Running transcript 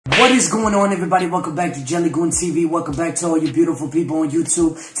What is going on, everybody? Welcome back to JellyGoonTV. Welcome back to all you beautiful people on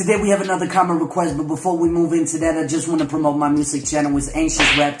YouTube. Today we have another comment request, but before we move into that, I just want to promote my music channel. It's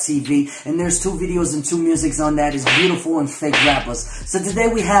AnxiousRapTv, and there's 2 videos and 2 musics on that. It's beautiful and fake rappers. So today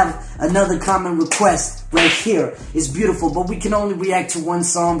we have another comment request right here. It's beautiful, but we can only react to one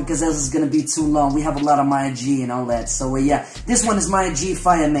song because else is going to be too long. We have a lot of MiyaGi and all that. So yeah, this one is MiyaGi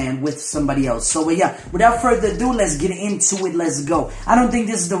Fireman with somebody else. So yeah, without further ado, let's get into it. Let's go. I don't think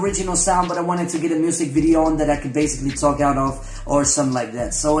this is the original sound, but I wanted to get a music video on that I could basically talk out of or something like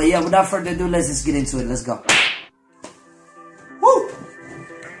that. So yeah, without further ado, let's just get into it. Let's go. Woo!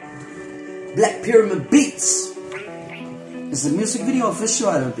 Black Pyramid Beats. Is the music video official?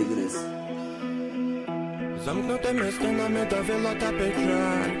 I don't think it is.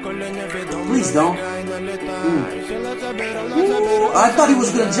 Please don't. Ooh, I thought he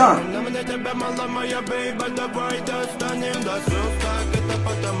was gonna jump.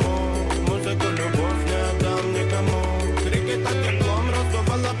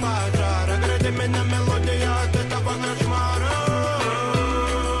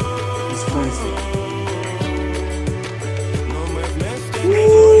 It's crazy.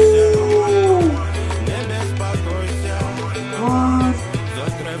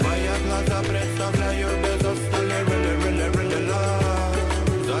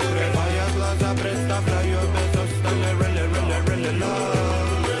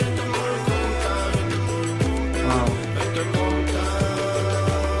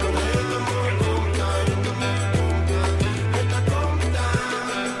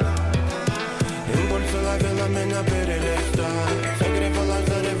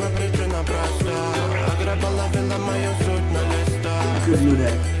 I couldn't do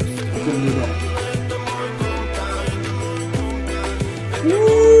that. I couldn't do that.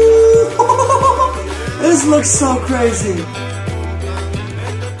 This looks so crazy.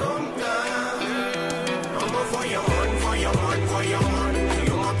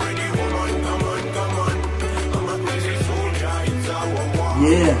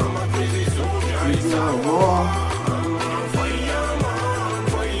 Yeah.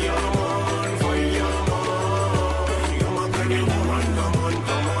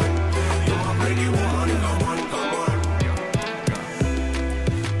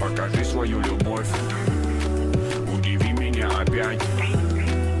 Покажи свою любовь, удиви меня опять.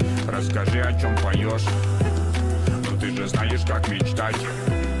 Расскажи, о чем поешь, ну ты же знаешь, как мечтать.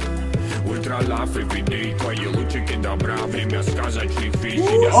 Ультра-лав everyday, твои лучики добра, время сказочных вещей.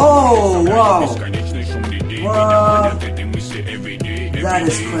 Бесконечный шум людей, меня манят эти мысли everyday,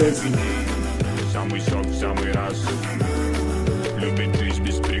 everyday. Самый сок, в самый раз, любит жизнь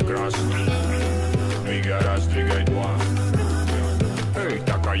без прикрас. Двигай раз, двигай два.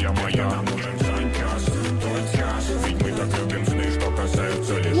 Такая моя, можем стать час, тот час. Ведь мы так любим сны, что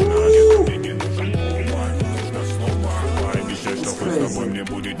касаются лишь нас. Мне не нужен повод, нужно слово. Пообещай, что хоть с тобой мне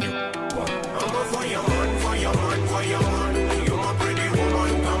будет не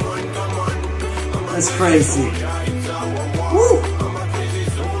That's crazy. Woo!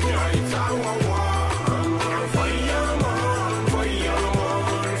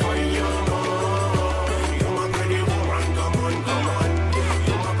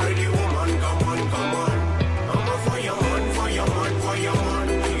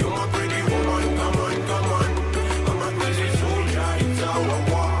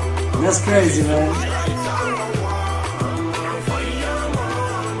 That's crazy, man.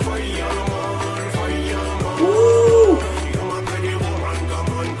 Woo!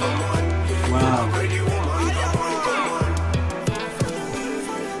 Wow.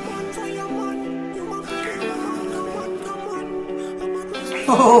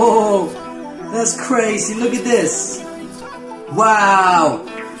 Oh, that's crazy. Look at this. Wow.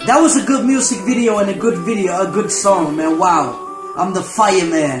 That was a good music video and a good song, man. Wow. I'm the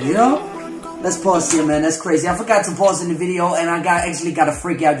fireman, you know? Let's pause here, man. That's crazy. I forgot to pause in the video, and I actually got a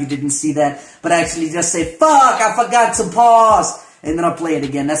freak out. You didn't see that. But I actually just say, fuck, I forgot to pause. And then I'll play it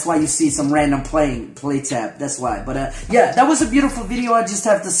again. That's why you see some random play tab. That's why. But, yeah, that was a beautiful video, I just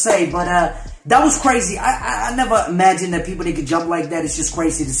have to say. But, that was crazy. I never imagined that people, they could jump like that. It's just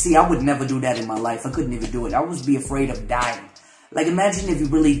crazy to see. I would never do that in my life. I couldn't even do it. I would be afraid of dying. Like, imagine if you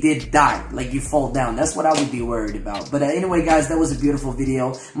really did die, like you fall down. That's what I would be worried about. But anyway, guys, that was a beautiful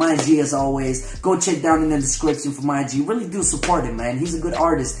video. MiyaGi, as always. Go check down in the description for MiyaGi. Really do support him, man. He's a good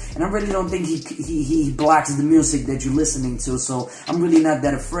artist. And I really don't think he blocks the music that you're listening to. So I'm really not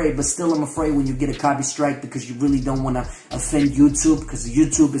that afraid. But still, I'm afraid when you get a copy strike because you really don't want to offend YouTube. Because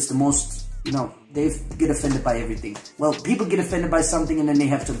YouTube is the most you know, they get offended by everything. Well, people get offended by something and then they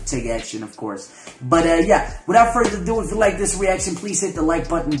have to take action, of course. But yeah, without further ado, if you like this reaction, please hit the like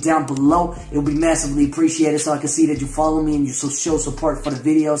button down below. It will be massively appreciated so I can see that you follow me and you show support for the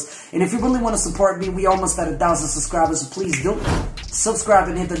videos. And if you really want to support me, we almost at 1,000 subscribers, so please do subscribe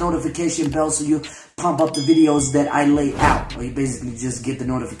and hit the notification bell so you pump up the videos that I lay out. Or you basically just get the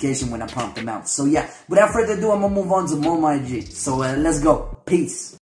notification when I pump them out. So yeah, without further ado, I'm going to move on to more MiyaGi. So let's go. Peace.